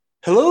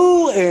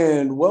Hello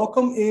and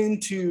welcome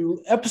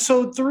into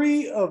episode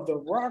 3 of the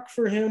Rock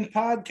for Him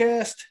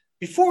podcast.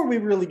 Before we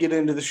really get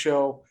into the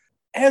show,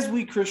 as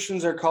we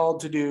Christians are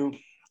called to do,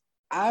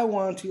 I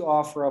want to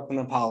offer up an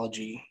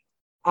apology.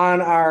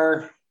 On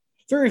our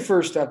very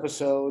first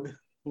episode,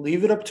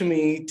 leave it up to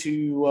me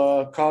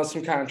to cause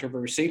some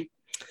controversy.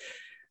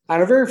 On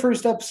our very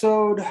first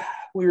episode,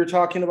 we were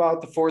talking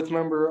about the fourth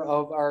member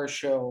of our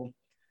show,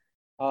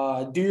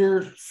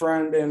 dear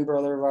friend and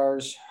brother of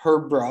ours,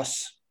 Herb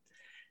Bruss.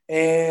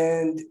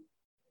 And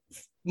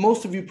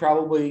most of you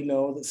probably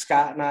know that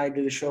Scott and I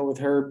did a show with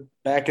Herb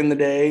back in the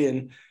day,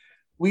 and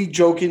we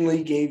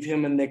jokingly gave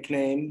him a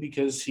nickname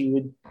because he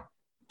would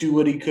do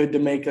what he could to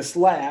make us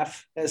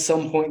laugh at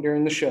some point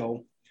during the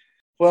show.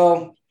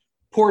 Well,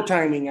 poor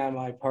timing on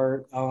my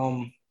part.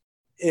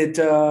 It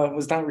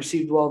was not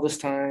received well this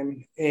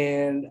time,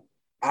 and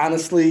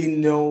honestly,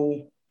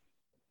 no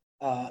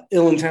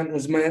ill intent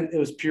was meant. It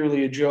was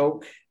purely a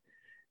joke,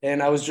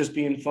 and I was just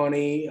being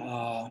funny.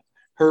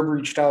 Herb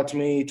reached out to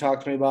me,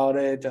 talked to me about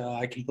it.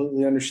 I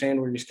completely understand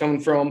where he's coming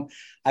from.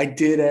 I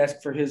did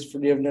ask for his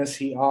forgiveness.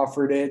 He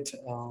offered it.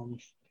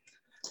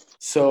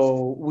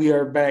 So we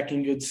are back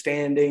in good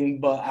standing.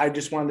 But I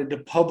just wanted to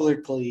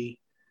publicly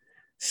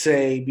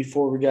say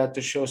before we got the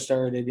show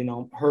started,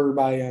 Herb,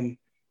 I am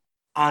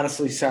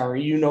honestly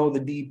sorry. You know the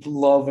deep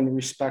love and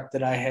respect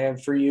that I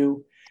have for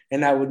you,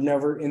 and I would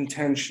never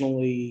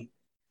intentionally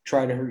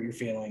try to hurt your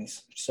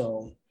feelings.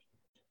 So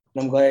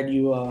I'm glad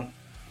you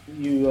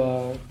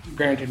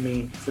granted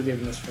me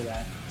forgiveness for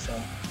that. So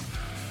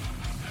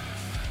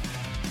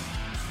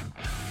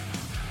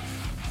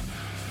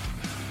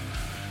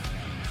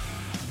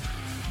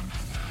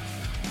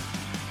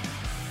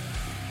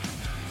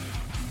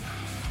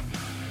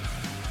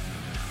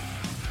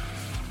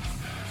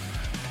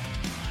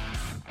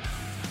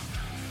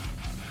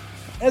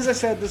as I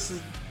said, this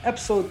is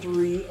episode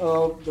 3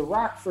 of the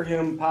Rock for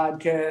Him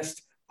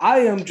podcast. I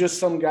am just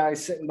some guy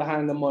sitting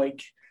behind the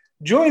mic.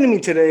 Joining me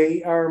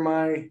today are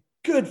my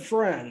good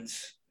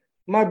friends,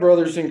 my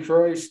brothers in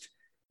Christ,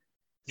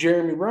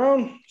 Jeremy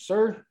Brown,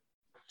 sir.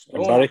 Hey,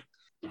 buddy.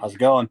 How's it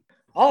going?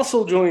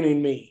 Also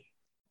joining me,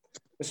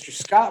 Mr.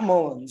 Scott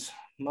Mullins,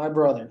 my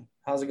brother.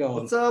 How's it going?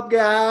 What's up,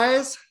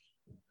 guys?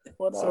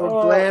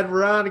 Glad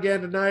we're on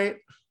again tonight.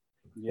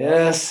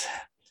 Yes.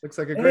 Looks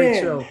like a great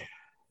show.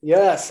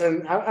 Yes,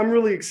 and I'm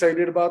really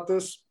excited about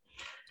this.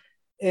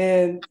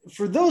 And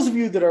for those of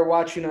you that are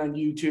watching on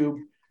YouTube,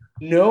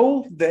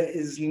 no, that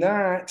is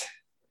not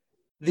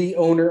the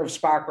owner of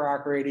Spock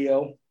Rock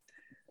Radio.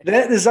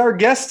 That is our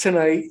guest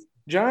tonight,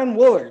 John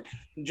Willard.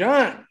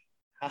 John,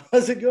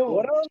 how's it going?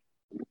 What up?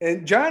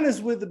 And John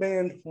is with the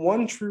band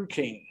One True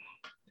King.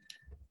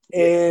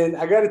 And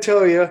I got to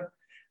tell you,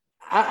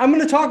 I'm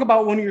going to talk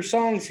about one of your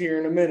songs here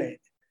in a minute.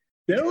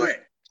 Do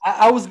it.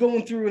 I was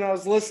going through and I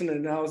was listening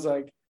and I was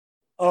like,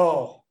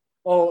 oh,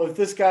 if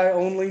this guy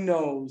only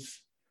knows.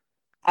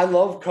 I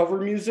love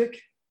cover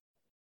music.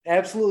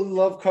 Absolutely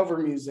love cover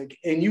music.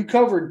 And you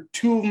covered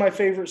 2 of my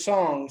favorite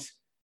songs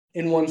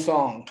in one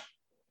song.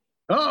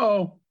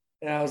 Uh-oh.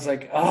 And I was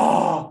like,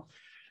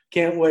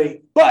 can't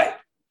wait. But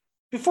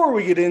before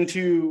we get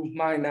into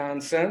my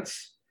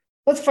nonsense,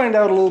 let's find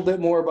out a little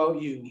bit more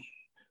about you.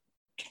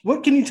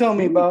 What can you tell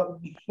me about?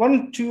 Why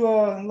don't you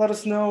let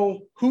us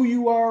know who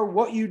you are,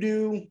 what you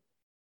do?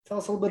 Tell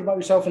us a little bit about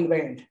yourself and the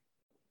band.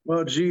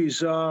 Well,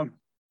 geez,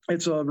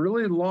 it's a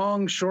really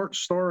long, short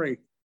story.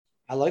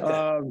 I like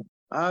that.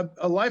 I'm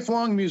a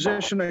lifelong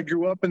musician. I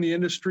grew up in the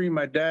industry.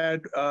 My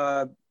dad,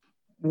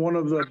 one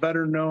of the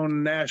better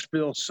known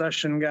Nashville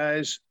session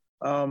guys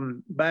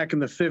back in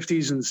the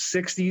 50s and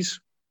 60s,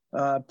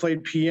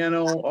 played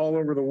piano all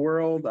over the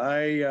world.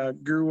 I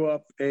grew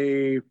up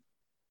a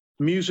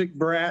music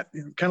brat,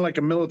 kind of like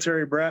a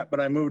military brat, but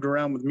I moved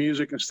around with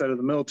music instead of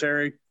the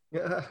military.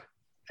 Yeah.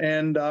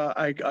 And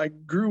I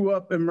grew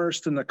up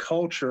immersed in the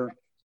culture.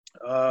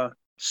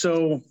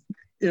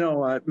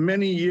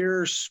 Many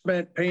years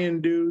spent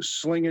paying dues,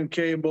 slinging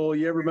cable.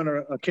 You ever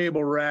been a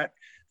cable rat?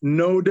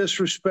 No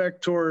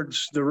disrespect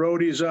towards the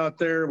roadies out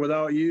there.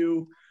 Without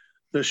you,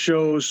 the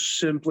shows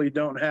simply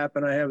don't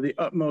happen. I have the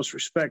utmost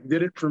respect.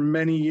 Did it for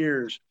many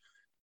years.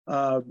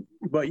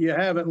 But you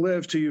haven't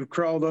lived till you've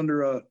crawled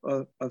under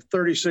a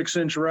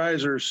 36-inch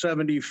riser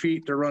 70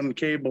 feet to run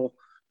cable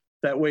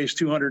that weighs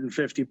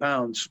 250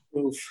 pounds.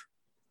 Oof.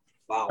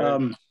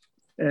 Wow.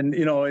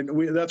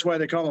 That's why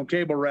they call them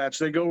cable rats.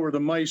 They go where the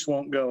mice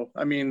won't go.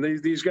 I mean,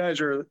 these guys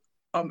are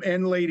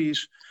and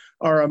ladies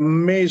are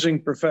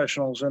amazing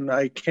professionals, and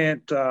I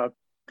can't.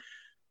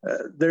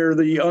 They're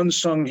the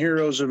unsung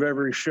heroes of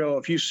every show.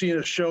 If you see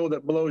a show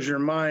that blows your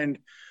mind,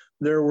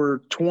 there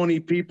were 20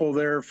 people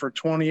there for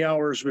 20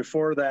 hours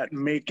before that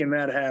making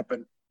that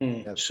happen.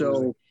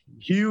 So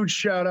huge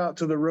shout out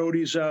to the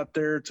roadies out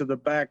there, to the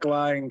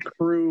backline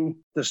crew,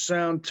 the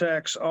sound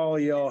techs. All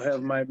y'all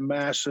have my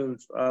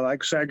massive,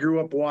 like I said, I grew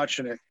up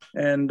watching it.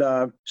 And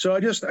so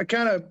I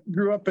kind of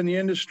grew up in the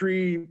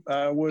industry,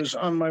 was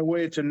on my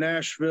way to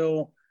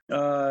Nashville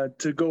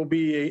to go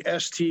be a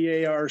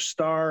STAR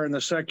star in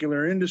the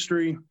secular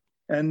industry.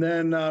 And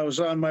then I was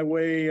on my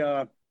way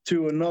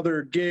to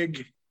another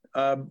gig,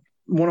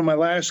 one of my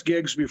last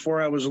gigs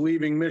before I was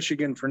leaving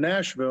Michigan for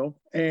Nashville,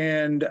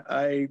 and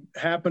I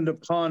happened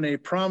upon a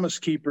Promise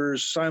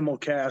Keepers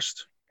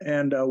simulcast.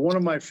 And one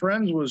of my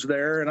friends was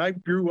there, and I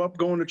grew up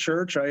going to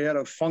church. I had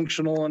a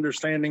functional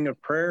understanding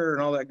of prayer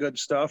and all that good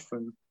stuff.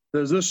 And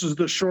this is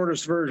the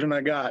shortest version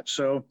I got,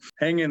 so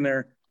hang in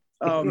there.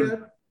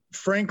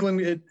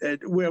 Franklin, I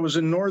was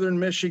in northern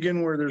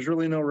Michigan where there's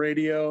really no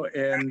radio,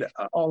 and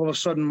all of a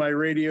sudden my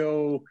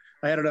radio,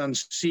 I had it on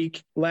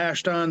Seek,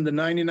 lashed on the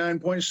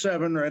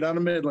 99.7 right out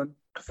of Midland,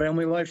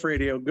 Family Life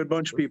Radio, good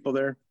bunch of people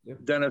there,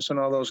 Dennis and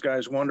all those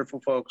guys, wonderful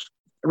folks.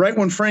 Right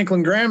when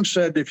Franklin Graham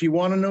said, if you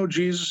want to know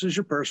Jesus as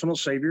your personal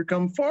savior,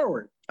 come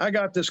forward. I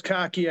got this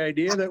cocky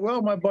idea that,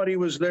 well, my buddy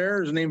was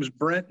there. His name is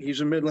Brent.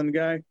 He's a Midland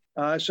guy.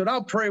 I said,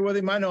 I'll pray with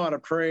him. I know how to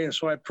pray. And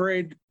so I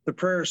prayed the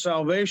prayer of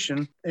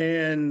salvation,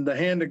 and the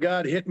hand of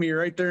God hit me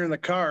right there in the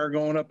car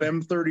going up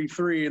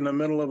M33 in the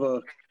middle of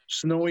a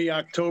snowy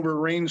October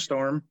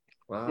rainstorm.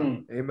 Wow.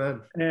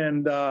 Amen.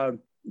 And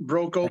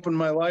broke open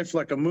my life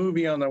like a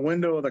movie on the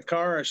window of the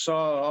car. I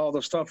saw all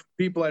the stuff,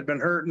 people I'd been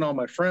hurting, all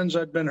my friends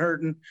I'd been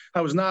hurting.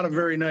 I was not a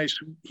very nice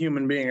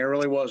human being. I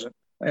really wasn't.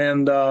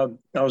 And I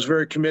was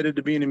very committed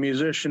to being a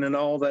musician and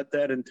all that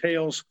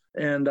entails.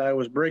 And I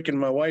was breaking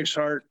my wife's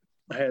heart.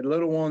 I had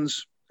little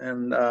ones,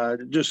 and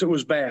it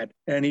was bad.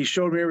 And he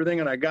showed me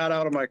everything, and I got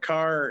out of my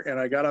car, and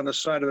I got on the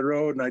side of the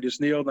road, and I just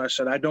kneeled, and I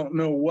said, I don't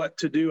know what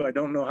to do. I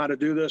don't know how to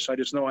do this. I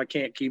just know I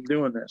can't keep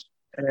doing this.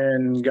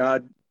 And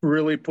God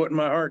really put in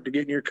my heart to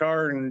get in your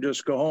car and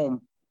just go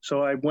home.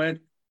 So I went.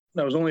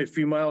 I was only a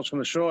few miles from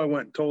the show. I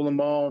went and told them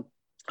all,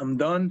 I'm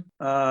done.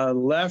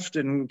 Left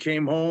and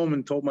came home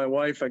and told my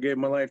wife I gave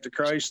my life to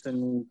Christ,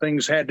 and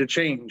things had to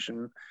change.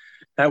 And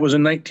that was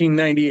in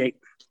 1998.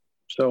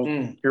 So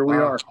here we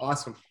are.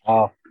 Awesome.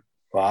 Wow.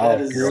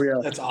 Here we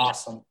are. That's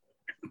awesome.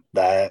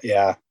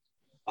 Yeah.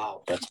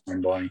 Wow. That's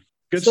mind-blowing.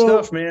 Good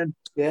stuff, man.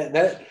 Yeah,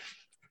 that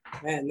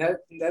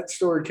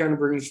story kind of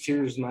brings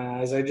tears to my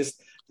eyes.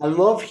 I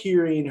love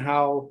hearing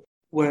how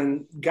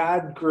when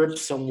God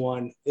grips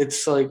someone,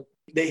 it's like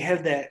they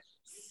have that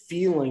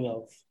feeling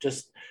of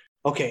just,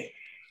 okay,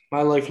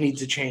 my life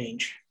needs a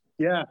change.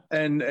 Yeah.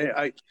 And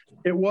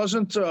it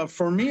wasn't,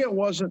 for me, it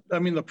wasn't, I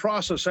mean, the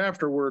process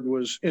afterward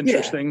was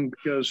interesting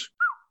because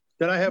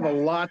that I have a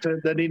lot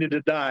that needed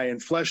to die,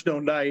 and flesh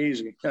don't die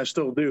easy. I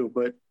still do,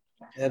 but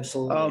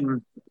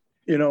absolutely.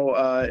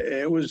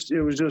 It was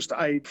just,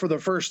 for the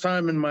first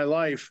time in my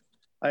life,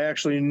 I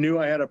actually knew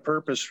I had a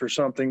purpose for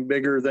something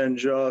bigger than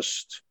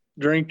just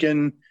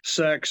drinking,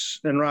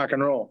 sex, and rock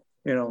and roll,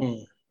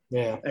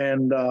 Yeah.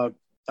 And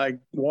I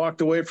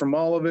walked away from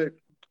all of it,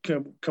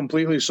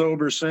 completely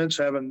sober since,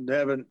 haven't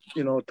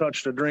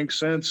touched a drink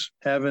since,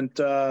 haven't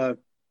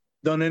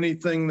done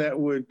anything that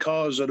would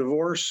cause a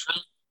divorce.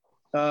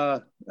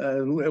 Well,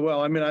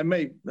 I mean, I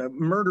may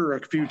murder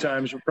a few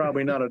times, but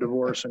probably not a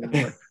divorce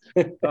anymore.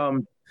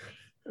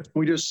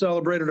 We just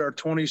celebrated our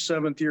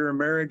 27th year of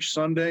marriage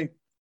Sunday.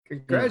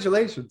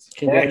 Congratulations.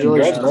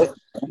 Congratulations.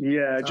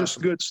 Yeah, That's just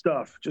awesome. Good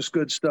stuff. Just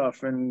good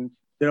stuff. And,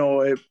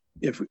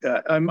 if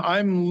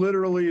I'm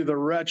literally the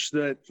wretch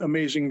that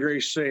Amazing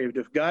Grace saved.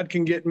 If God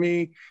can get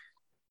me,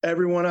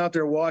 everyone out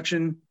there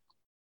watching,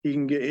 if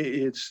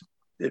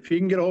he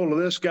can get a hold of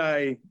this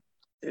guy,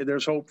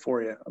 there's hope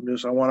for you.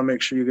 I want to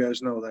make sure you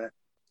guys know that.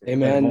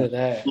 Amen to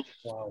that.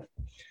 Wow.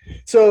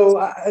 So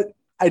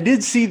I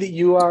did see that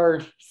you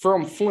are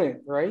from Flint,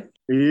 right?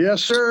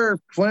 Yes, sir.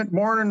 Flint,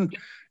 born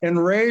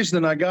and raised,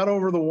 and I got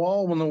over the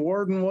wall when the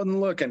warden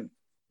wasn't looking.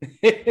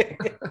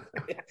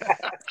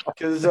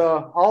 Because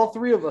all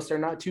three of us are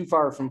not too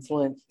far from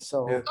Flint.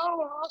 So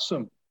Oh,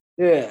 awesome.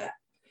 yeah.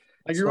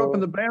 I grew up in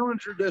the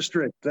Ballinger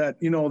district,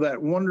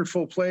 that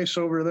wonderful place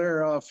over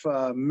there off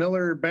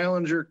Miller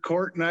Ballinger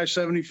Court and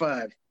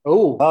I-75.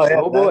 Oh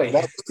yeah, boy.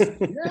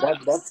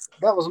 That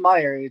was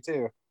my area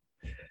too.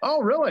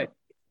 Oh, really?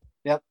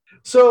 Yep.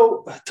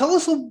 So tell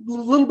us a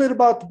little bit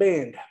about the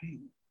band.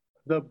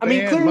 The I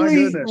mean, band, my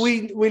clearly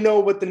goodness. we know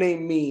what the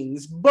name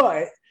means,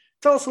 but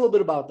tell us a little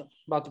bit about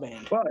the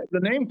band. Well, the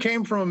name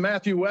came from a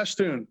Matthew West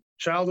tune,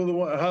 Child of the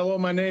Hello,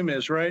 My Name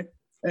Is, right?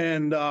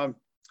 And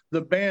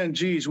the band,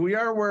 geez, we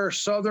are where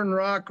Southern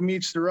rock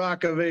meets the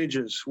rock of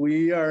ages.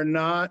 We are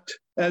not,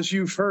 as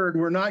you've heard,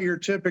 we're not your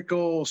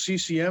typical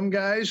CCM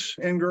guys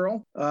and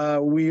girl.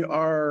 We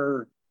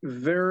are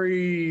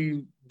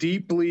very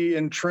deeply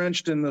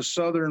entrenched in the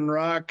Southern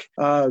rock.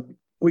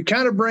 We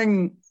kind of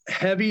bring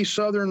heavy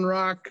Southern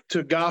rock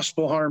to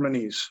gospel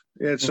harmonies.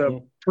 It's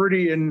a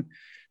pretty, in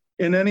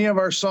any of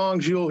our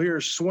songs, you'll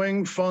hear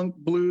swing, funk,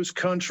 blues,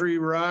 country,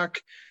 rock,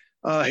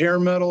 hair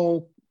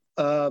metal,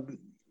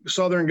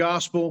 Southern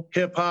gospel,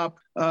 hip hop.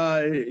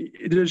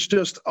 There's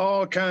just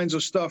all kinds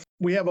of stuff.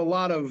 We have a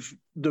lot of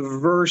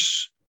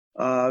diverse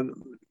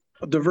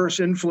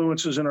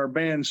influences in our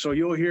band. So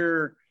you'll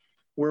hear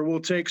where we'll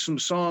take some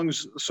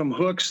songs, some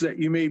hooks that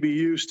you may be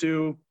used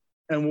to,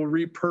 and we'll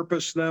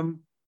repurpose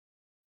them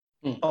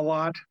a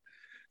lot.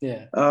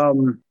 Yeah.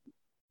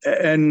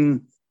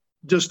 And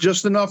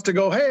just enough to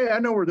go, hey, I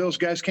know where those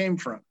guys came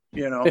from,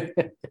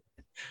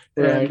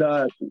 Right.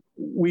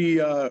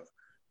 And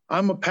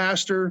I'm a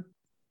pastor.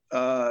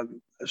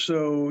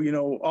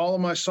 So, all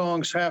of my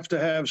songs have to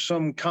have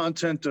some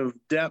content of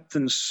depth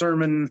and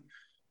sermon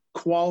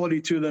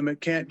quality to them.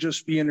 It can't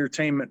just be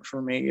entertainment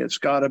for me. It's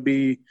got to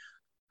be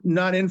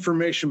not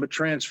information, but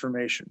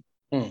transformation.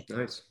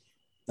 Nice.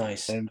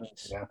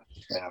 Yeah.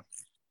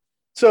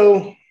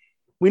 So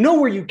we know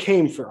where you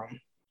came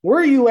from. Where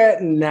are you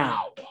at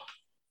now?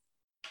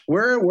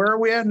 Where are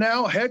we at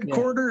now?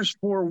 Headquarters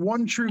for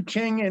One True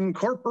King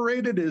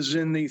Incorporated is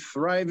in the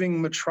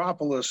thriving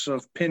metropolis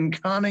of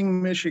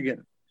Pinconning,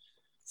 Michigan.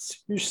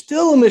 You're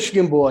still a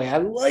Michigan boy. I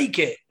like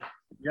it.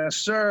 Yes,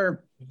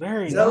 sir.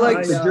 Very Is that nice.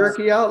 like the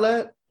jerky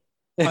outlet?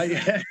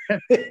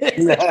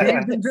 Cheese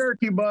and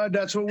jerky, bud.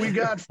 That's what we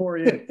got for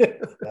you.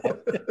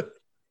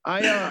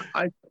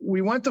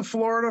 We went to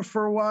Florida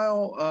for a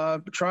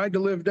while. Tried to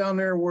live down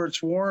there where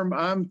it's warm.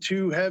 I'm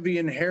too heavy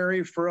and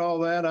hairy for all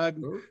that.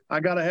 I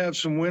got to have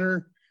some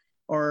winter,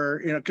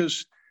 or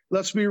because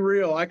let's be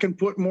real, I can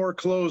put more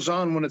clothes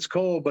on when it's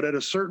cold, but at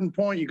a certain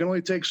point, you can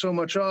only take so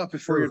much off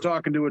before you're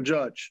talking to a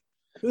judge.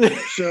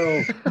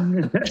 So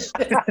I'm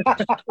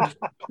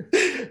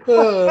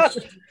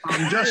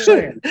just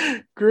saying.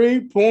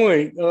 Great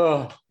point.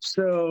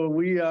 So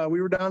we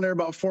were down there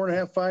about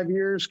 4.5, 5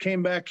 years,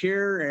 came back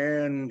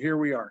here, and here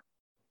we are.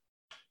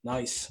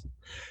 Nice.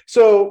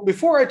 So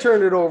before I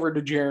turn it over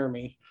to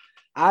Jeremy,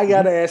 I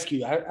got to ask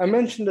you, I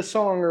mentioned a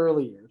song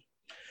earlier.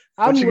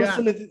 I'm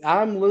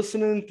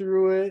listening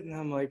through it, and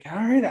I'm like, all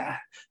right, I'm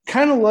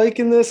kind of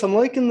liking this. I'm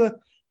liking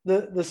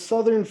the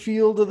southern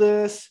feel to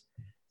this.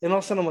 And all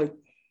of a sudden I'm like,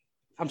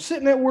 I'm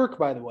sitting at work,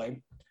 by the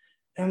way,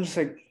 and I'm just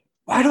like,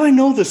 why do I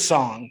know this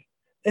song?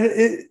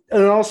 And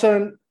all of a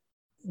sudden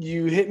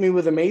you hit me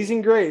with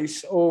Amazing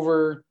Grace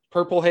over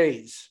Purple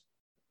Haze.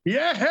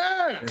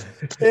 Yeah.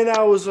 And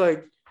I was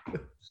like,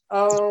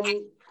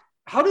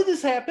 how did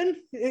this happen?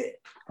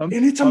 And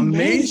it's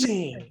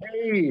amazing.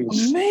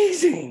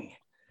 Amazing.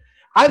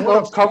 I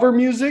love cover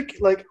music.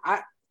 Like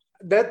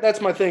that's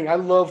my thing. I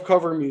love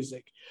cover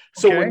music.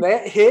 So when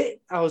that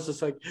hit, I was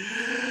just like,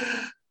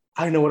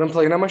 I know what I'm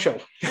playing on my show.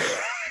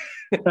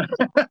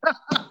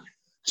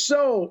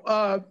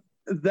 So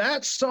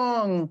that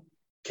song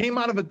came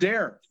out of a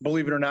dare,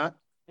 believe it or not.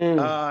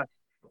 I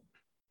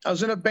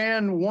was in a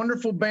band,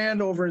 wonderful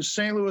band over in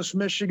St. Louis,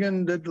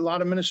 Michigan, did a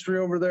lot of ministry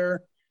over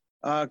there,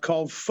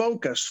 called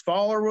Focus,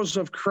 Followers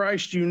of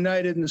Christ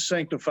United and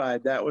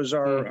Sanctified. That was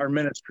our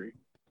ministry.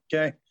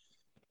 Okay.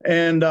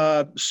 And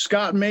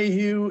Scott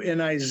Mayhew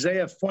and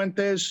Isaiah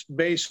Fuentes,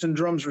 bass and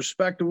drums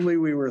respectively.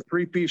 We were a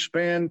 3-piece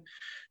band,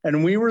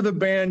 and we were the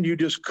band you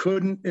just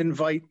couldn't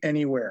invite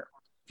anywhere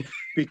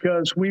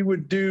because we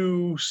would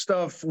do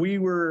stuff. We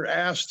were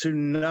asked to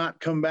not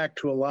come back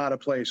to a lot of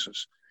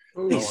places.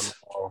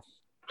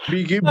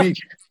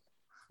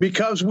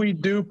 Because we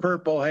do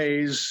Purple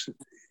Haze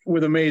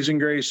with Amazing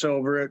Grace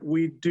over it.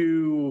 We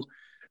do,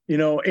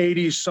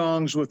 80s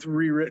songs with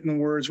rewritten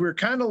words. We're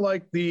kind of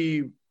like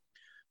the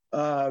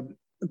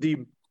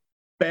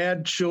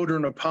Bad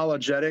Children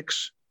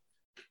Apologetics.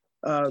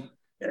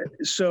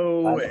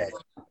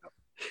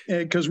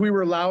 Because we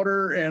were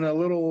louder and a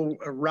little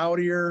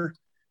rowdier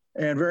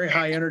and very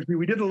high energy.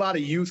 We did a lot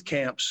of youth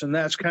camps, and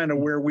that's kind of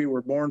where we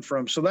were born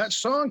from. So that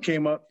song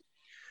came up.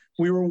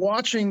 We were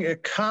watching a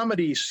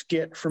comedy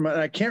skit from,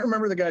 I can't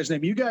remember the guy's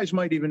name. You guys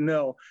might even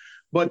know,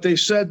 but they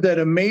said that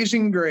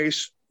Amazing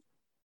Grace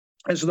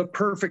is the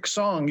perfect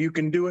song. You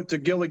can do it to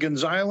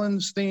Gilligan's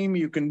Island's theme.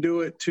 You can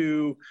do it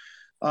to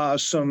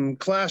some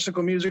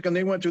classical music. And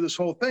they went through this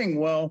whole thing.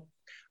 Well,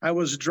 I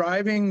was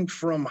driving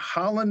from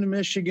Holland,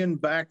 Michigan,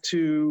 back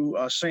to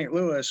St.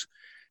 Louis,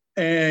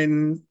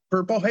 and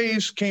Purple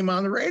Haze came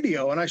on the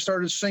radio, and I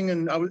started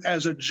singing.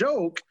 As a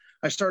joke,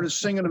 I started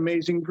singing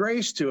Amazing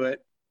Grace to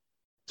it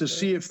to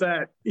see if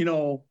that,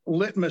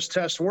 litmus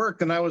test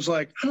worked. And I was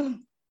like,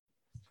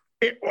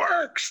 it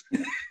works.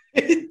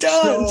 It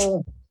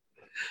does.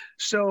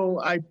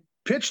 So I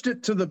pitched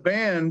it to the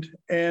band,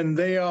 and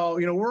they all,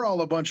 we're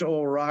all a bunch of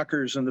old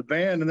rockers in the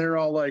band, and they're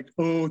all like,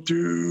 oh,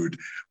 dude,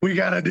 we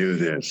got to do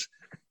this.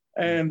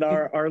 And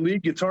our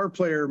lead guitar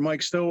player, Mike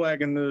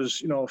Stillwagon,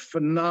 is, a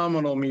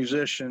phenomenal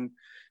musician,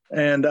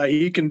 and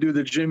he can do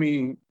the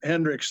Jimi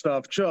Hendrix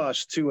stuff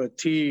just to a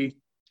T.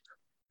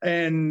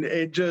 And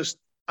it just,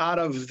 out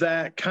of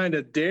that kind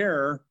of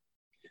dare,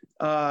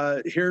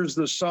 here's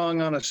the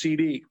song on a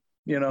CD.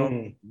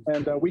 And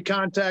we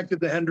contacted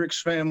the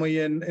Hendrix family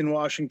in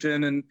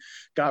Washington and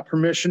got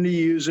permission to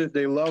use it.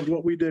 They loved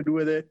what we did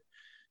with it.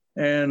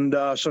 And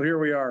so here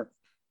we are.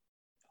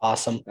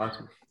 Awesome.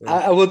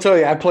 I will tell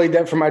you, I played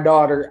that for my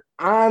daughter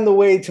on the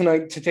way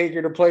tonight to take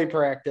her to play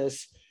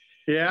practice.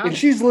 Yeah. And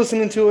she's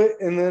listening to it,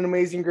 and then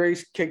Amazing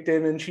Grace kicked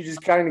in, and she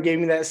just kind of gave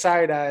me that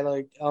side eye,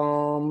 like, I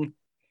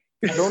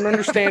don't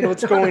understand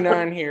what's going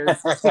on here.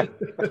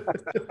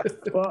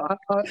 Well,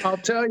 I'll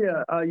tell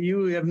you,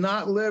 you have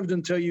not lived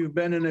until you've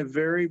been in a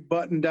very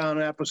buttoned-down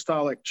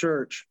apostolic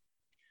church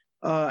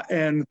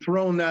and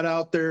thrown that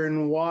out there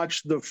and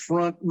watched the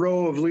front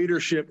row of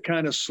leadership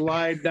kind of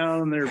slide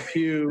down their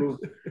pew.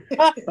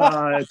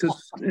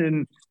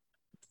 And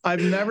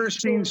I've never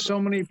seen so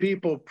many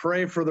people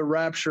pray for the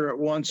rapture at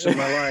once in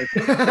my life.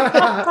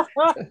 That's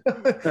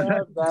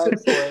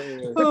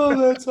hilarious. Oh,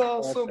 that's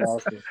awesome. That's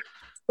awesome.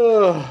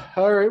 Oh,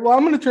 all right. Well,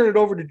 I'm going to turn it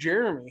over to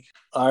Jeremy.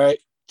 All right.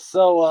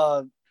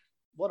 So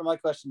one of my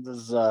questions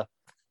is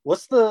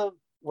what's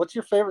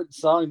your favorite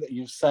song that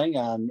you've sang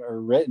on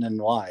or written,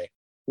 and why?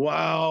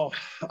 Wow.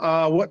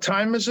 What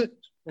time is it?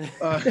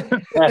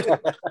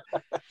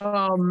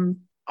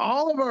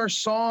 All of our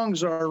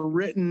songs are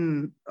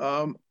written.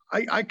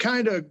 I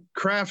kind of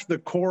craft the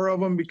core of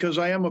them because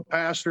I am a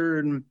pastor,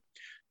 and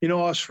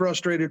us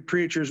frustrated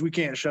preachers, we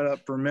can't shut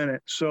up for a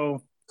minute.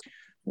 So,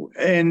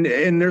 and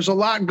there's a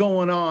lot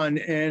going on,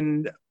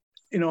 and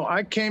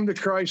I came to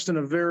Christ in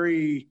a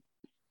very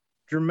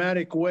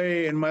dramatic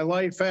way, and my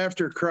life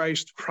after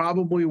Christ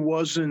probably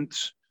wasn't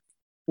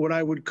what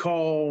I would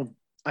call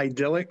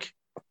idyllic.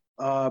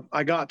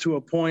 I got to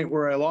a point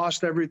where I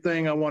lost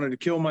everything. I wanted to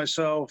kill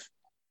myself.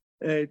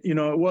 It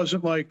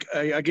wasn't like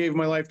I gave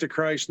my life to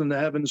Christ and the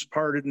heavens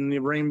parted and the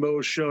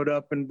rainbows showed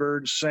up and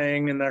birds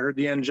sang and I heard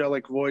the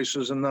angelic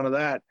voices and none of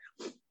that.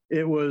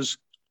 It was,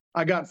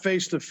 I got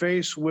face to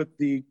face with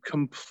the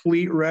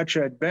complete wretch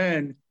I'd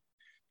been,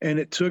 and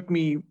it took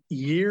me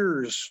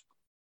years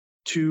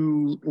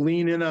to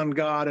lean in on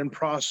God and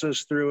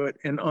process through it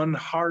and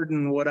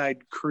unharden what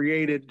I'd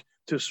created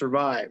to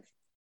survive.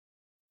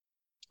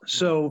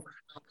 So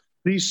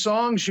these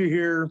songs you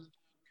hear,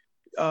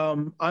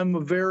 I'm a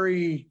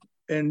very,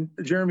 and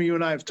Jeremy, you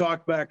and I have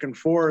talked back and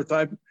forth.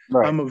 I'm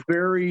a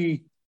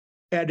very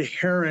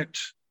adherent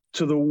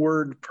to the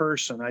word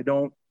person. I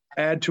don't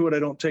add to it. I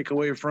don't take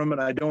away from it.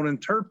 I don't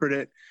interpret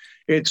it.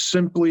 It's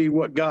simply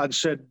what God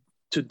said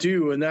to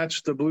do, and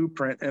that's the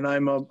blueprint. And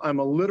I'm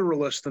a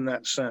literalist in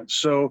that sense.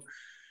 So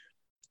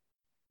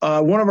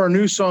one of our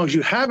new songs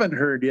you haven't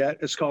heard yet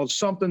is called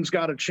 "Something's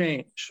Gotta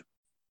Change."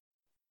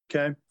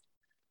 Okay.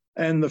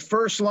 And the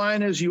first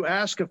line is, you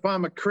ask if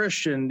I'm a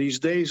Christian. These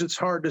days it's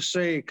hard to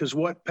say, because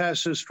what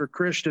passes for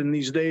Christian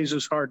these days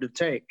is hard to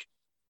take.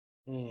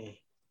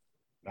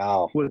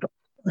 Wow.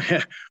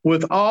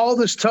 With all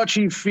this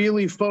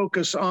touchy-feely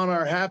focus on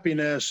our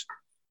happiness,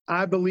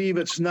 I believe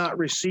it's not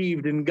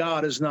received and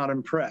God is not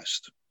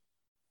impressed.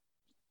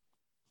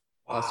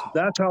 Awesome.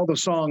 That's how the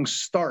song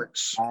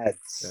starts. And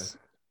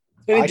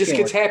it just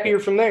gets happier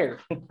from there.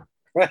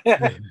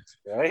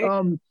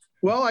 Right?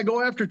 Well, I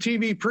go after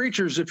TV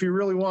preachers if you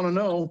really want to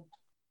know.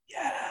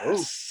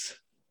 Yes.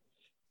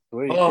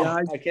 Sweet. Oh, Yeah,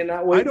 I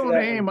cannot wait. I don't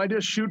aim. I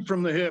just shoot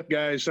from the hip,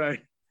 guys.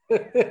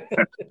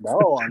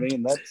 No, I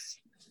mean,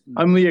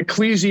 I'm the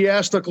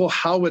ecclesiastical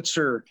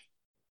howitzer.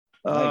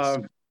 Nice.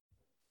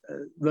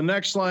 The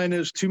next line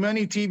is, too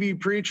many TV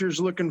preachers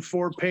looking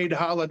for paid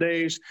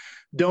holidays.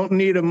 Don't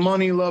need a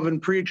money-loving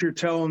preacher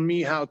telling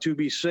me how to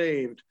be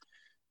saved.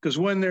 Because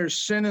when there's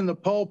sin in the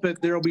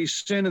pulpit, there'll be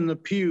sin in the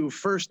pew.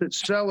 First it's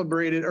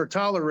celebrated or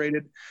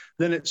tolerated,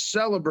 then it's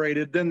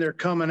celebrated, then they're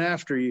coming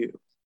after you.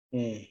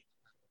 That's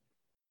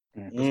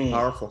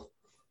powerful.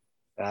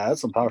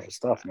 That's some powerful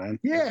stuff, man.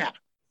 Yeah.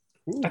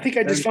 I think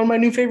I just found my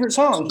new favorite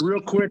song. Real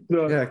quick.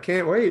 Yeah,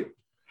 can't wait.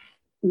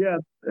 Yeah.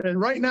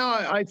 And right now,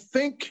 I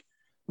think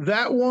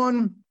that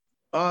one,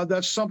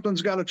 that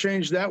Something's Gotta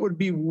Change, that would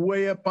be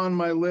way up on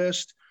my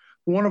list.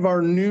 One of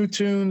our new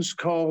tunes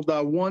called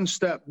One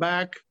Step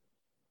Back.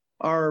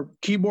 Our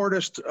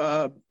keyboardist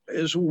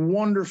is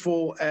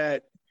wonderful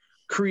at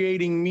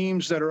creating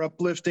memes that are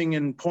uplifting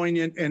and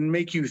poignant and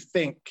make you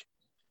think.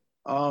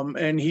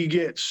 And he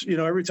gets,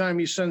 every time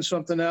he sends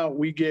something out,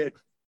 we get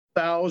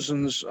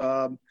thousands.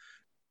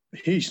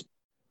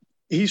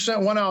 He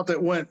sent one out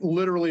that went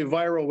literally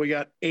viral. We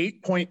got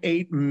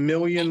 8.8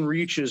 million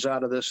reaches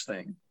out of this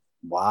thing.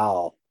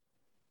 Wow.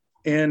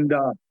 And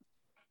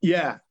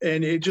yeah,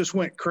 and it just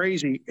went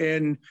crazy.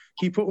 And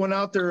he put one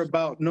out there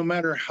about no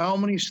matter how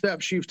many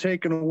steps you've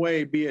taken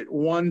away, be it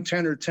 1,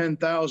 10, or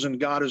 10,000,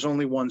 God is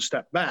only one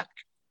step back.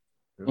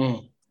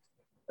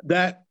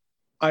 That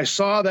I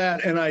saw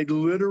that, and I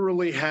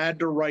literally had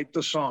to write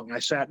the song. I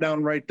sat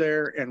down right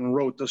there and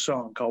wrote the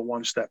song called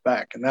One Step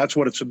Back. And that's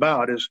what it's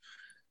about is,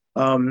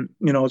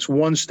 it's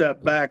one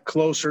step back,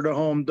 closer to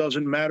home.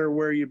 Doesn't matter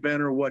where you've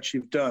been or what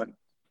you've done.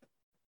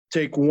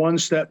 Take one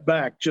step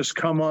back. Just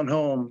come on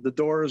home. The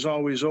door is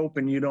always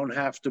open. You don't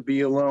have to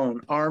be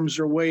alone. Arms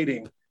are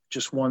waiting.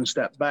 Just one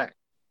step back.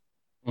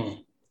 So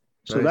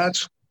Nice.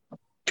 that's a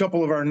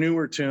couple of our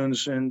newer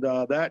tunes, and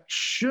that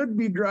should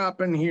be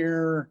dropping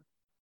here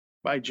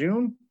by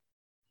June.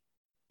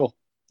 Cool.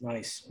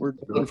 Nice. We're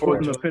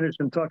putting the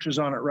finishing touches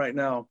on it right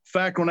now. In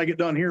fact, when I get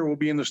done here, we'll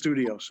be in the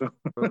studio. So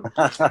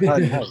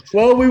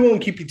Well, we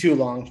won't keep you too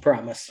long,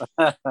 promise.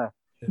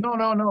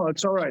 No.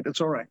 It's all right. It's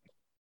all right.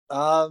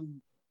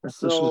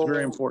 This is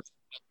very important.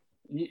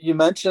 You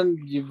mentioned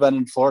you've been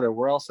in Florida.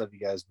 Where else have you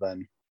guys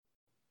been?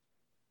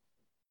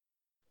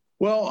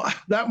 Well,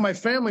 my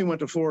family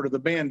went to Florida. The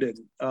band did.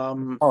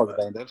 The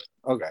band did?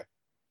 Okay.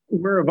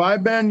 Where have I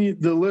been?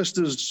 The list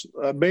is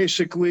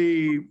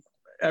basically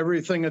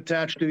everything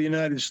attached to the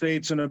United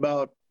States in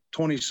about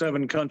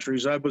 27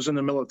 countries. I was in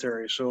the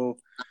military, so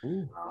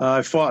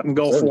I fought in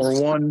Gulf War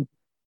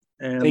I,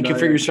 And thank you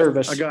for your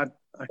service.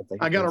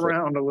 I got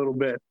around a little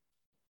bit.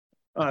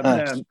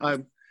 Nice.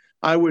 Man,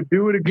 I would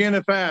do it again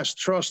if asked.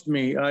 Trust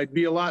me, I'd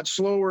be a lot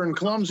slower and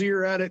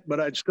clumsier at it, but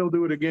I'd still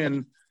do it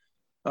again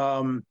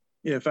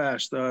if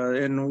asked.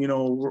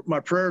 And my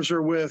prayers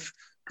are with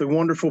the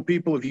wonderful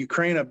people of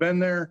Ukraine. I've been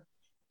there,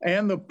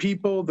 and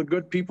the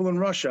good people in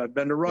Russia. I've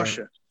been to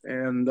Russia,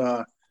 and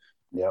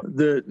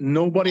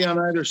nobody on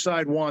either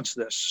side wants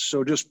this.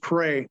 So just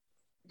pray.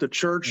 The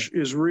church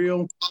is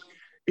real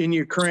in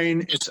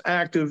Ukraine. It's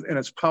active and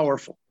it's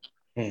powerful.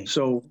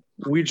 So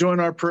we join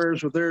our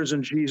prayers with theirs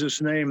in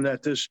Jesus' name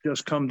that this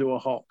just come to a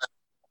halt.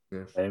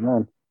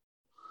 Amen.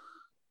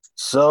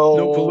 So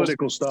no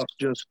political stuff.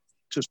 Just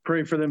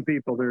pray for them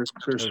people. They're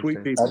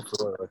sweet people.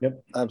 Absolutely.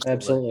 Yep.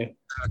 Absolutely.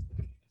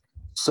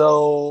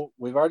 So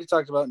we've already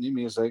talked about new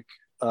music.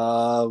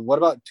 What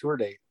about tour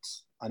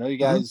dates? I know you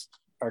guys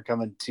are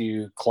coming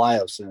to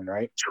Clio soon,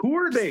 right?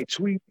 Tour dates.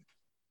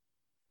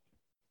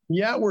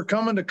 We're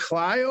coming to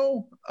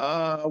Clio.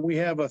 We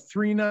have a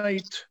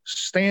 3-night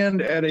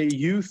stand at a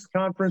youth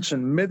conference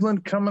in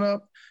Midland coming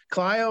up.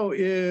 Clio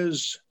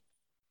is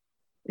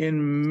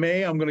in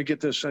May. I'm going to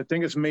get this. I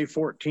think it's May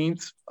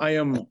 14th. I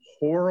am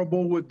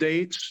horrible with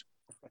dates.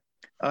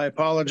 I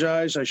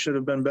apologize. I should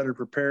have been better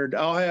prepared.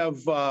 I'll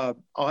have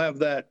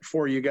that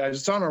for you guys.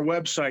 It's on our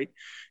website.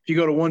 If you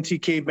go to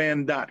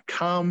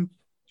 1tkband.com,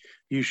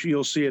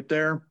 you'll see it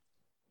there.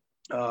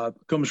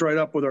 Comes right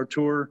up with our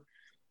tour.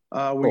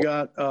 We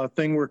got a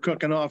thing we're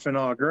cooking off in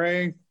Au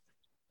Gres.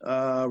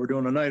 We're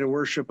doing a night of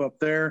worship up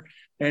there.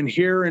 And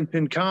here in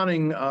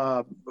Pinconning,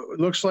 it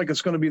looks like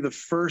it's going to be the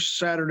first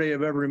Saturday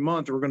of every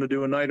month. We're going to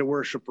do a night of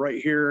worship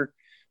right here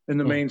in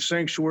the main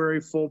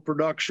sanctuary, full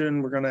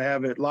production. We're going to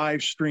have it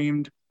live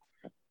streamed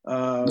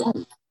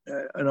and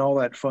all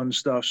that fun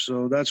stuff.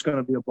 So that's going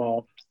to be a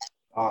ball.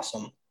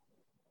 Awesome.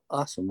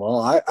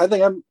 Well, I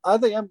think I'm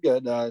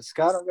good.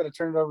 Scott, I'm going to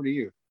turn it over to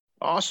you.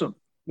 Awesome.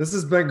 This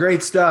has been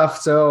great stuff.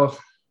 So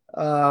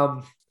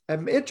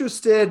I'm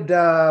interested,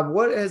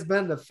 what has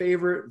been the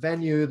favorite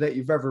venue that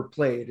you've ever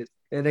played?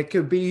 And it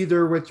could be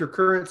either with your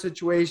current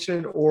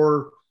situation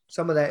or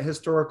some of that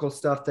historical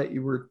stuff that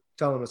you were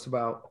telling us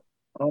about.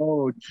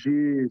 Oh,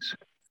 geez.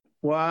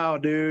 Wow,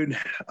 dude.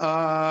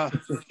 I'll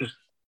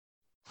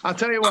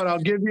tell you what, I'll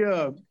give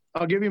you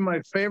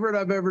my favorite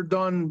I've ever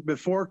done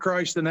before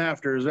Christ and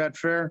after. Is that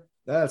fair?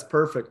 That's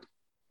perfect.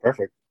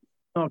 Perfect.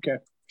 Okay.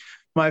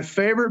 My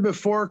favorite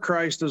before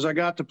Christ is I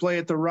got to play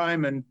at the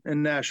Ryman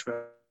in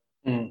Nashville.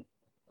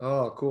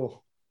 Oh,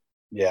 cool.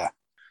 Yeah.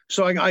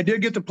 So I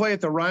did get to play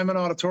at the Ryman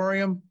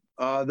Auditorium.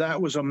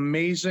 That was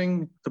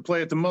amazing to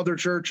play at the Mother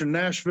Church in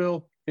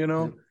Nashville,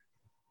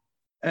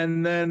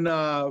 And then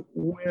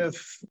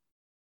with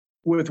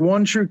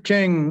One True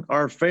King,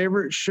 our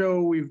favorite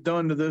show we've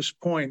done to this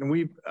point,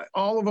 and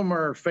all of them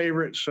are our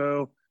favorite.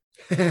 So,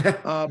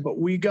 but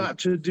we got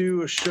to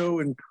do a show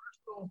in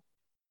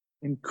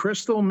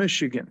Crystal,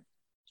 Michigan.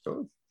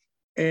 Oh.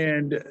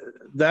 And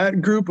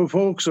that group of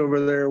folks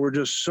over there were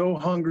just so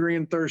hungry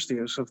and thirsty.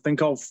 It's a thing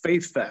called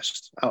Faith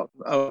Fest out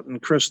in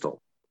Crystal.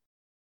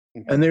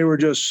 And they were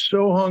just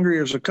so hungry.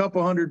 There's a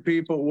couple hundred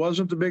people. It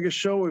wasn't the biggest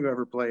show we've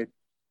ever played.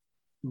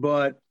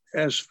 But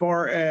as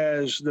far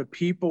as the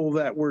people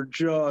that were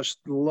just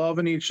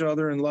loving each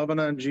other and loving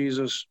on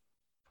Jesus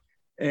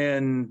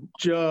and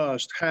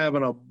just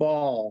having a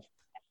ball,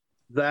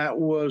 that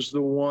was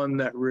the one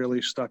that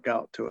really stuck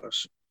out to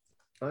us.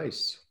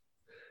 Nice.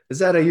 Is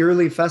that a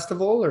yearly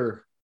festival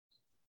or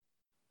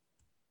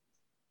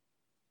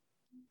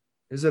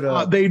is it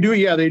they do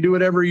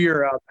it every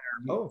year out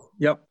there. Oh,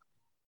 yep.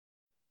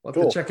 We'll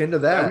have to check into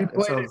that. Yeah,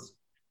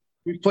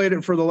 we've played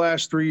it for the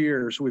last 3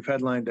 years. We've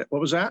headlined it. What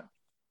was that?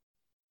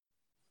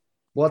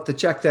 We'll have to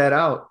check that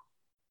out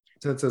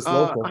since it's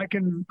local. I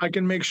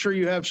can make sure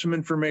you have some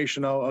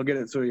information. I'll get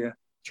it to you.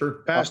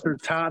 Sure. Pastor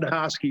Todd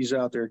Hosky's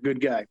out there.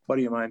 Good guy.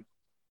 Buddy of mine.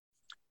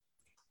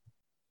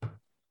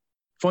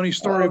 Funny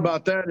story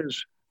about that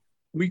is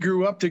we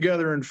grew up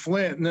together in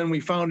Flint, and then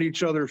we found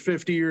each other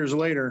 50 years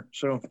later.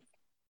 So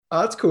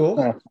that's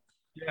cool.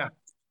 Yeah.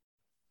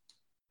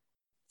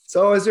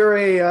 So is there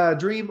a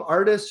dream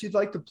artist you'd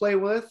like to play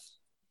with?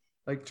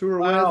 Like tour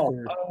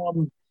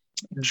with?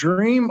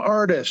 Dream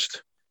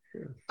artist.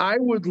 I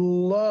would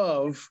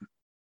love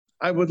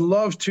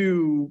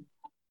to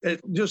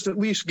just at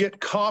least get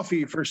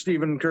coffee for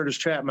Stephen Curtis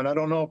Chapman. I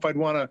don't know if I'd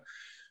want to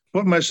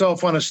put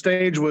myself on a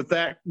stage with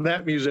that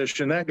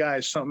musician. That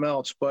guy's something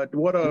else. But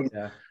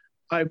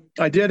I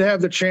did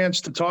have the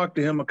chance to talk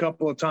to him a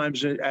couple of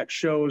times at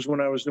shows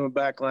when I was doing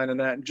backline and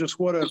that, and just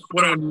what an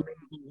amazing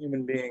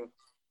human being.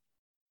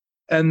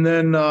 And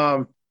then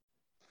I'd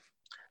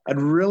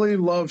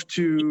love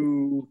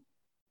to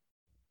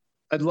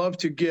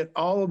get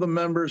all of the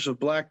members of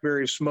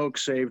Blackberry Smoke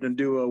saved and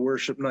do a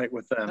worship night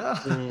with them.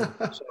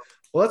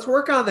 Well, let's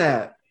work on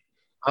that.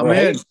 I'm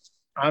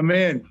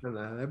in.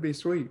 That'd be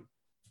sweet.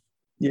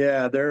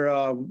 Yeah,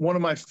 they're one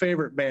of my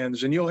favorite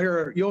bands, and you'll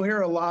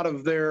hear a lot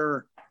of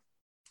their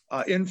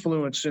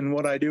influence in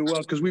what I do.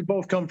 Well, because we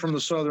both come from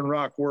the Southern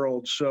rock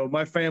world, so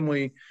my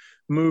family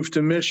moved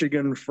to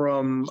Michigan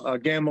from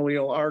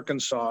Gamaliel,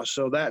 Arkansas.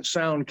 So that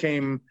sound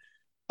came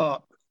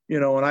up,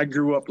 and I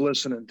grew up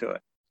listening to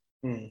it.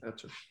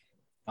 That's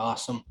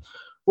awesome.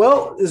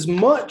 Well, as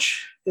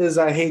much as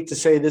I hate to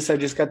say this, I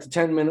just got the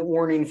 10-minute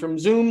warning from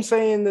Zoom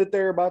saying that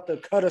they're about to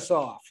cut us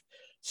off.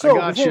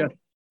 So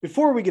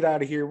before we get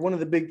out of here, one of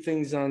the big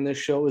things on this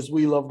show is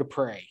we love to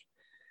pray.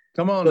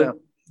 Come on now.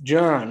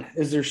 John,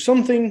 is there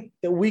something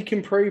that we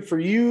can pray for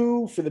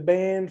you, for the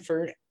band,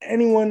 for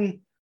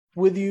anyone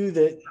with you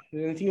that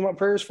anything you want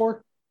prayers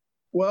for?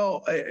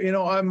 Well,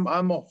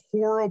 I'm a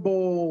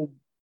horrible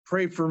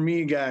pray for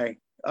me guy.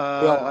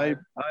 I'm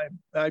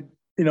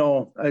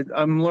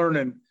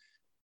learning.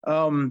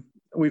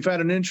 We've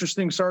had an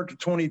interesting start to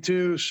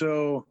 22,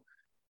 so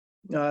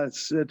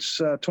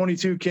it's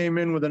 22 came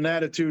in with an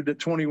attitude that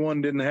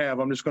 21 didn't have.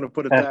 I'm just going to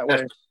put it that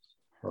way.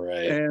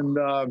 Right. And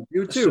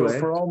you too. So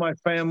for all my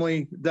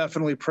family,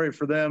 definitely pray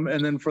for them.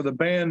 And then for the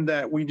band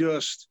that we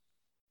just,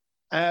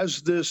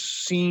 as this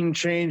scene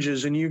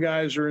changes, and you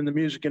guys are in the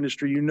music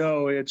industry,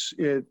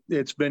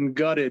 it's been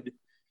gutted.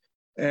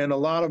 And a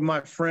lot of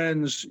my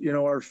friends,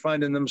 are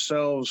finding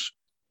themselves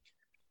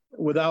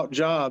without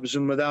jobs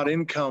and without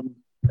income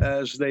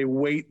as they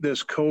wait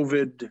this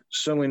COVID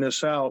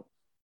silliness out.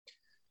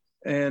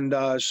 And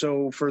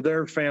so for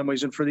their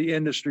families and for the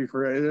industry,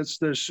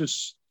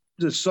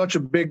 there's such a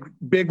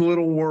big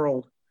little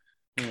world.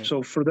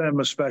 So for them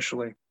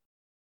especially.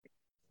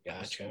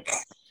 Gotcha.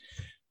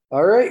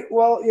 All right.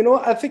 Well,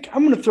 I think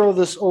I'm going to throw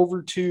this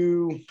over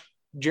to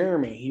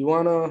Jeremy. You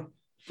want to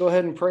go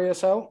ahead and pray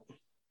us out?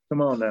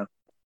 Come on now.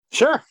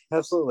 Sure.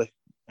 Absolutely.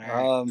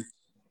 All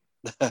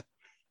right.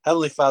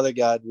 Heavenly Father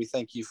God, we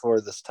thank you for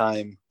this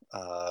time.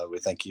 We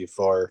thank you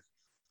for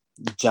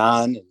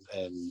John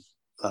and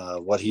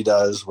what he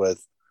does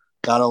with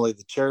not only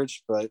the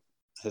church, but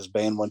his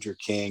band Winter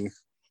King.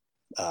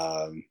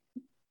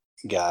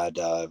 God,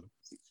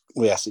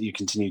 we ask that you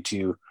continue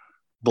to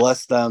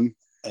bless them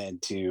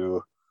and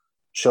to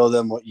show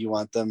them what you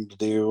want them to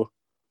do,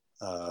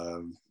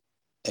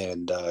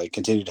 and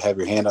continue to have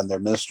your hand on their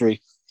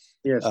ministry.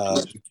 Yes.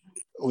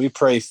 We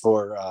pray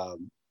for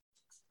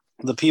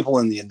the people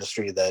in the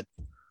industry that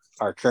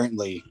are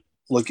currently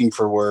looking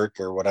for work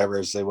or whatever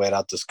as they wait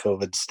out this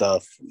COVID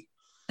stuff.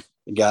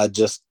 God,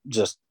 just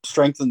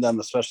strengthen them,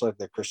 especially if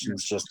they're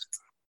Christians. Just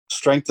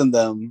strengthen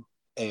them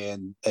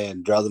and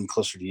draw them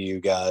closer to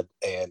you, God.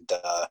 And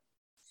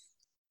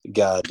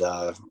God,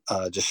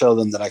 just show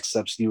them the next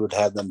steps you would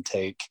have them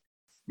take.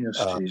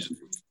 Yes, Jesus.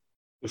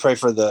 We pray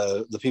for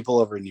the people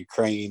over in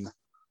Ukraine,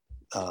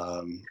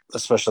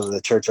 especially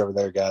the church over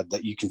there, God,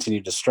 that you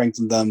continue to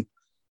strengthen them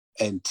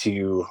and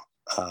to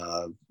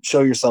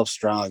show yourself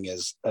strong,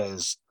 as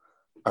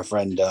our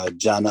friend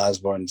John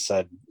Osborne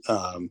said.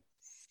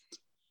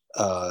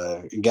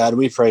 God,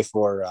 we pray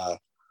for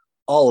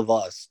all of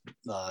us,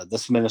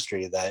 this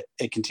ministry, that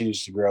it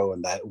continues to grow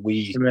and that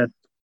we Amen.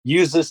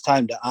 Use this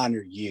time to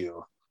honor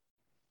you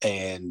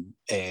and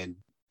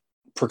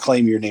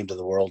proclaim your name to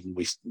the world, and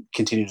we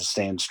continue to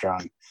stand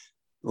strong.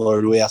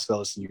 Lord, we ask all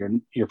this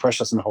in your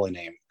precious and holy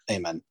name.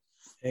 Amen.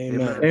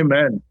 Amen.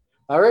 Amen.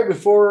 All right.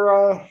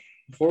 Before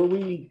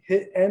we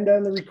hit end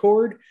on the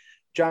record,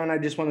 John, I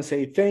just want to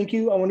say thank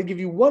you. I want to give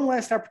you one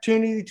last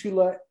opportunity to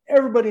let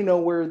everybody know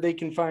where they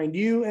can find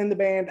you and the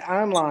band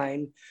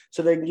online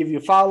so they can give you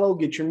a follow,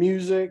 get your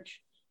music,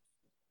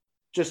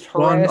 just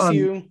harass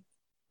you.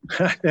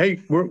 Hey,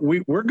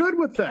 we're good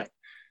with that.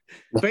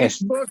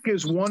 Facebook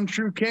is One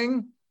True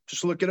King.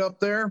 Just look it up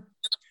there.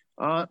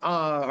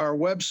 Our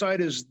website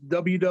is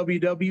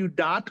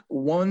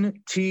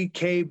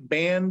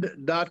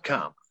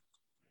www.1tkband.com.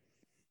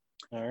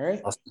 All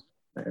right.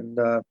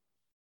 And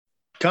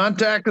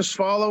contact us,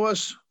 follow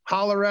us,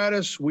 holler at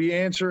us. We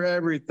answer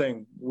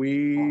everything.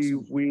 We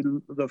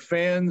the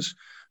fans,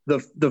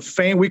 the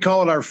fan, we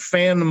call it our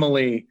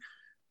family.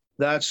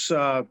 That's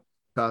awesome.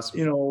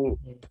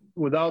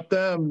 Without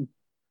them,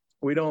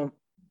 we have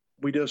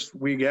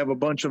a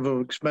bunch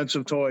of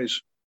expensive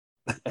toys.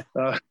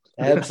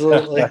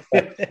 Absolutely.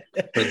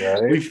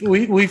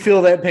 we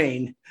feel that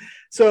pain.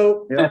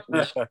 So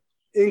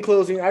in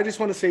closing, I just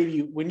want to say to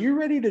you, when you're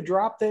ready to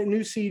drop that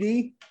new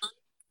CD,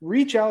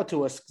 reach out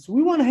to us because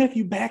we want to have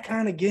you back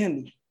on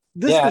again.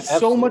 This was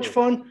so much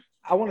fun.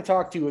 I want to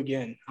talk to you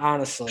again,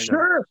 honestly.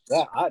 Sure.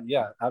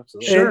 Yeah,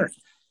 absolutely. Sure. And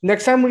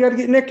next time we got to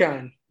get Nick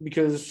on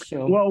because,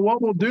 Well,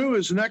 what we'll do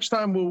is next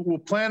time we'll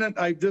plan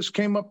it. This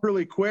came up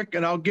really quick,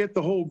 and I'll get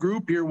the whole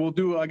group here.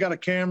 I got a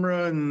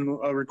camera and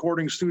a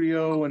recording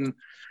studio, and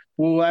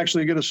we'll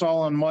actually get us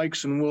all on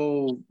mics,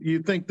 and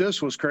you think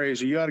this was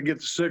crazy. You got to get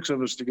the 6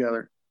 of us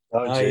together.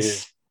 Oh, nice.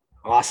 Geez.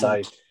 Awesome.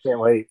 Nice. Can't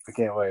wait. I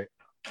can't wait.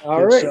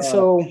 All right.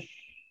 So I'm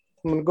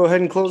going to go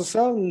ahead and close this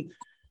out. And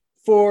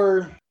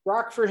for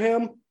Rock for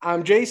Him,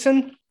 I'm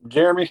Jason.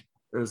 Jeremy.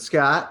 And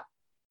Scott.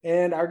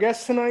 And our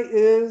guest tonight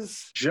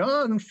is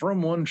John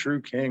from One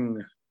True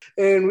King.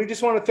 And we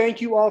just want to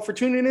thank you all for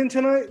tuning in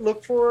tonight.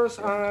 Look for us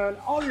on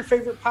all your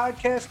favorite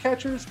podcast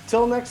catchers.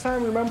 Till next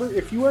time, remember,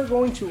 if you are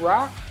going to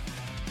rock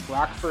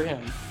for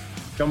him.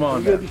 Come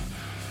on.